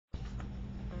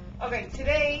Okay,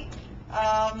 today,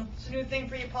 it's a new thing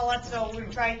for you, Paulette, so we're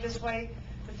gonna try it this way.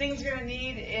 The things you're gonna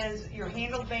need is your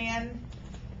handle band.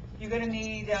 You're gonna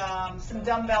need, some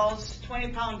dumbbells,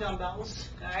 20-pound dumbbells,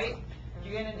 alright?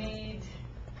 You're gonna need,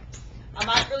 I'm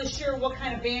not really sure what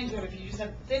kind of bands you have. If you just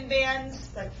have thin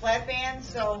bands, like flat bands,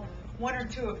 so one or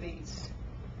two of these.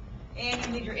 And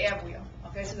you need your ab wheel.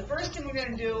 Okay, so the first thing we're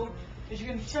gonna do is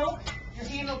you're gonna choke your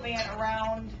handle band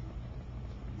around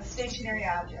a stationary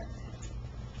object.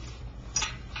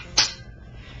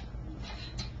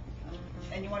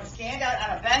 And you want to stand out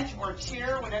on a bench or a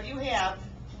chair, whatever you have,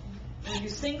 and do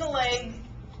single leg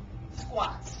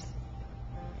squats.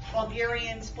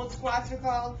 Bulgarian split squats are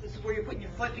called. This is where you're putting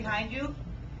your foot behind you.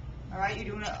 All right,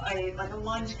 you're doing like a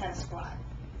lunge kind of squat.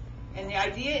 And the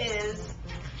idea is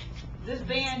this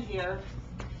band here,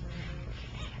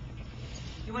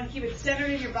 you want to keep it centered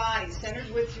in your body,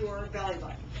 centered with your belly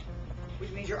button,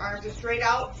 which means your arms are straight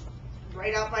out,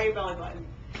 right out by your belly button.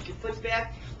 Your foot's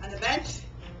back on the bench.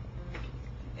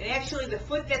 And actually, the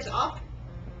foot that's up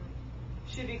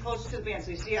should be close to the band. So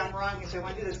you see I'm wrong, so I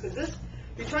want to do this, because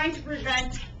you're trying to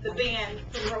prevent the band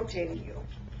from rotating you,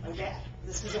 like that.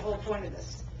 This is the whole point of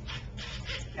this.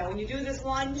 Now, when you do this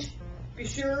lunge, be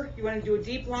sure you want to do a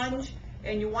deep lunge,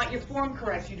 and you want your form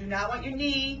correct. You do not want your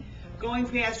knee going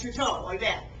past your toe, like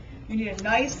that. You need a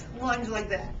nice lunge like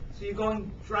that. So you're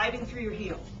driving through your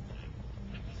heel.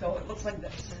 So it looks like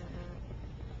this.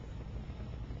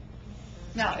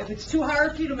 Now, if it's too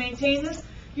hard for you to maintain this,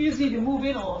 you just need to move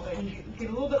in a little bit and get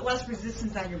a little bit less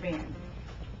resistance on your band.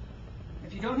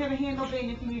 If you don't have a handle band,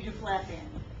 you can use your flat band.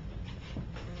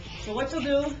 So what you'll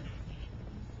do,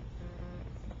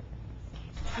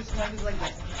 just lunges like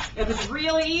this. If it's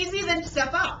really easy, then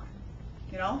step up.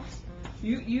 You know,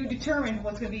 you determine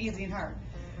what's going to be easy and hard.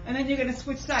 And then you're going to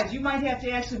switch sides. You might have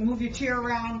to actually move your chair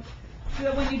around so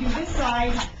that when you do this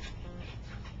side,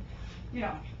 you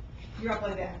know, you're up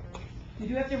like that. You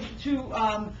do have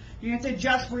you have to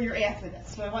adjust where you're at for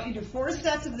this. So I want you to do 4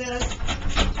 sets of this,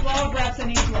 12 reps on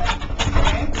each leg,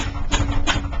 okay?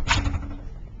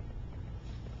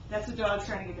 That's the dog's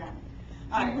trying to get done.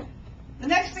 All right. The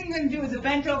next thing you're going to do is a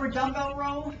bent over dumbbell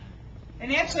row.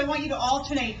 And actually I want you to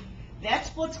alternate that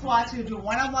split squat. So you do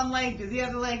one on one leg, do the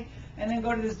other leg, and then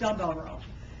go to this dumbbell row.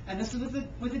 And this is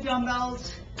with the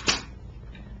dumbbells.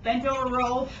 Bent over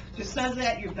row just says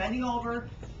that you're bending over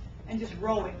and just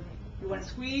rowing. You want to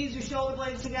squeeze your shoulder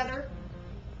blades together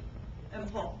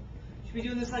and pull. You should be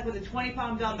doing this like with a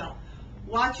 20-pound dumbbell.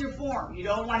 Watch your form. You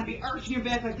don't want to be arching your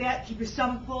back like that. Keep your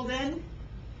stomach pulled in,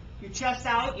 your chest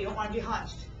out. You don't want to be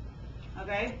hunched.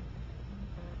 Okay?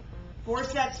 4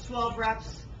 sets, 12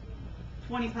 reps,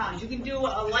 20 pounds. You can do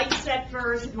a light set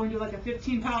first if you want to do like a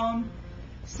 15-pound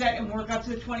set and work up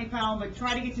to the 20-pound, but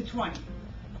try to get to 20.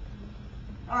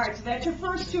 All right, so that's your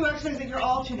first 2 exercises that you're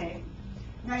alternating.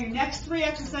 Now your next 3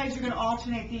 exercises, you're going to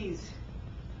alternate these.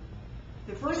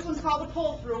 The first one's called the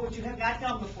pull through, which you have not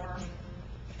done before.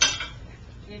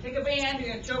 You're going to take a band,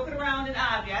 you're going to choke it around an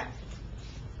object.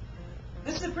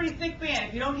 This is a pretty thick band.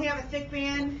 If you don't have a thick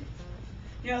band,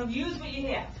 you know, use what you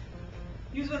have.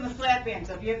 Use one of the flat bands.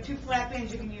 So if you have 2 flat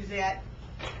bands, you can use that.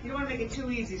 You don't want to make it too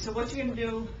easy. So what you're going to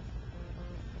do,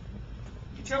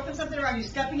 you're choking something around, you're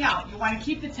stepping out. You want to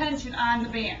keep the tension on the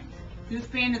band. This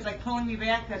band is like pulling me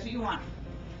back, that's what you want.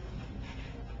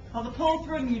 Well, the pull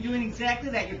through, and you're doing exactly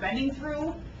that. You're bending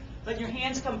through, let your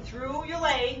hands come through your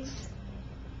legs,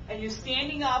 and you're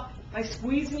standing up by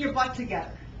squeezing your butt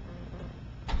together.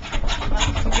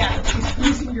 You're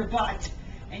squeezing your butt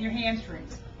and your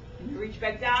hamstrings. And you reach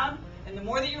back down, and the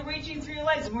more that you're reaching through your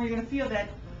legs, the more you're going to feel that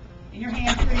in your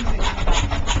hamstrings and your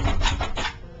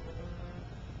butt.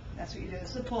 That's what you do.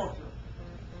 This is a pull through.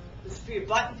 This is for your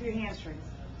butt and for your hamstrings.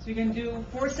 So you're going to do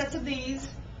 4 sets of these,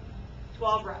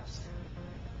 12 reps.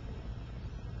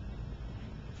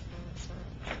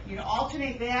 You're going to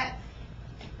alternate that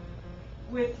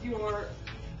with your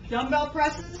dumbbell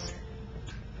presses.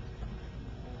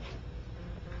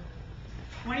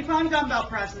 20-pound dumbbell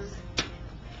presses.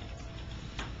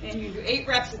 And you do 8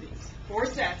 reps of these, 4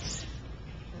 sets.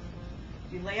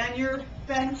 You lay on your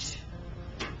bench,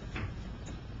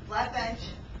 flat bench.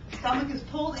 Stomach is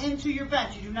pulled into your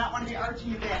bench. You do not want to be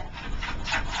arching your back.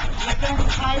 Your bench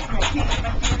is high for me. I can't get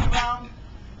my feet on the ground.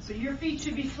 So your feet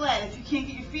should be flat. If you can't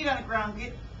get your feet on the ground,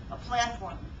 get a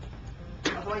platform.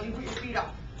 Otherwise, you put your feet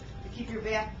up to keep your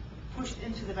back pushed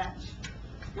into the bench.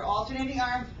 Your alternating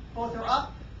arms, both are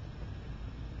up.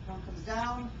 One comes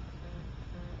down.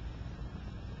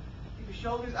 Keep your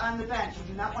shoulders on the bench. You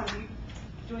do not want to be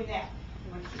doing that.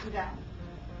 You want to keep them down.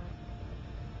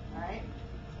 All right?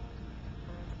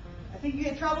 I think you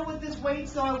had trouble with this weight,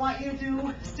 so I want you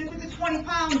to stick with the 20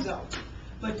 pounds though.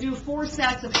 but do 4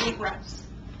 sets of 8 reps.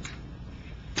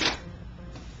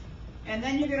 And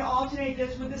then you're going to alternate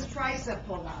this with this tricep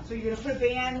pull down. So you're going to put a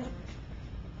band.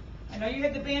 I know you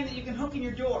have the band that you can hook in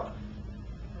your door.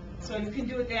 So you can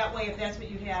do it that way if that's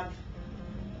what you have.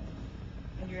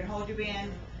 And you're going to hold your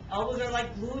band. Elbows are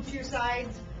like glued to your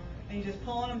sides, and you're just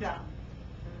pulling them down.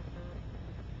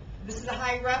 This is a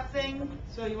high rep thing,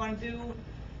 so you want to do,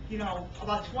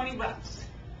 about 20 reps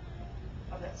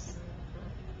of this.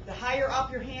 The higher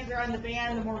up your hands are on the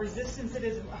band, the more resistance it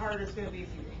is, the harder it's going to be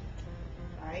for you.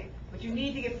 All right? But you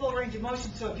need to get full range of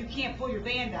motion, so if you can't pull your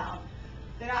band down,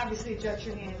 then obviously adjust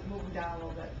your hands and move them down a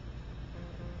little bit.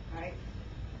 All right?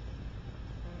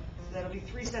 So that'll be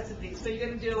 3 sets of these. So you're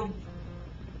going to do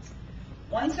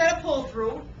 1 set of pull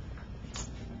through. All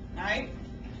right?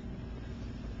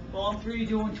 Pull them through, you're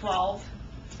doing 12.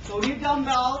 Go to your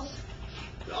dumbbells,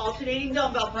 your alternating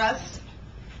dumbbell press.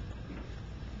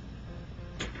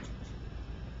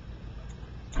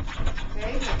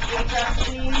 Okay, 8 reps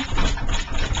these.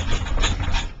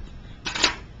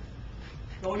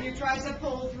 Go to your tricep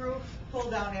pull through, pull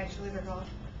down actually, they're called.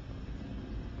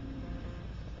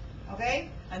 Okay,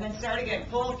 and then start again,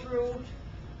 pull through,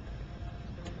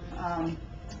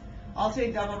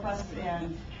 alternating double presses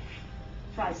and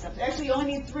triceps. Actually, you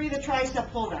only need 3 of the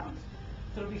tricep pull downs.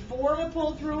 So it'll be 4 of the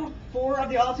pull through, 4 of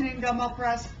the alternating dumbbell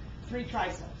press, 3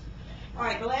 triceps. All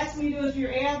right, the last thing you do is for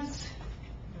your abs.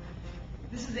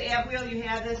 This is the ab wheel, you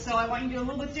have this, so I want you to do a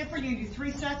little bit different. You do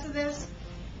 3 sets of this.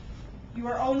 You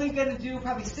are only going to do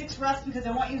probably 6 reps because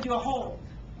I want you to do a hold,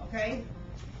 okay?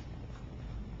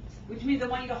 Which means I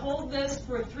want you to hold this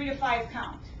for a 3 to 5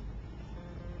 count.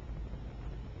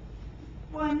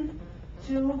 1,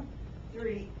 2,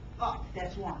 3, up,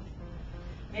 that's 1.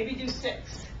 Maybe do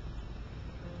 6.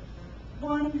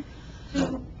 1, 2,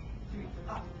 3,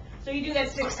 up. So you do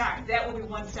that 6 times. That will be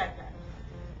 1 set then.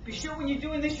 Be sure when you're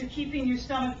doing this, you're keeping your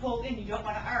stomach pulled in. You don't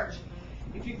want to arch.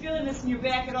 If you're feeling this in your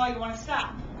back at all, you want to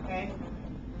stop, okay?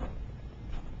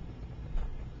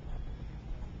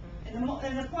 And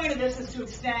the point of this is to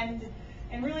extend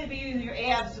and really be using your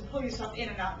abs to pull yourself in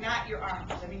and out, not your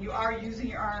arms. I mean, you are using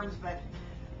your arms, but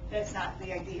that's not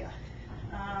the idea.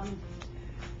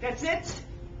 That's it.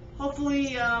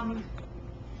 Hopefully,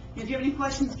 if you have any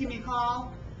questions, give me a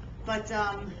call. But,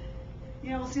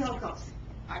 we'll see how it goes.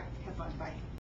 All right, have fun. Bye.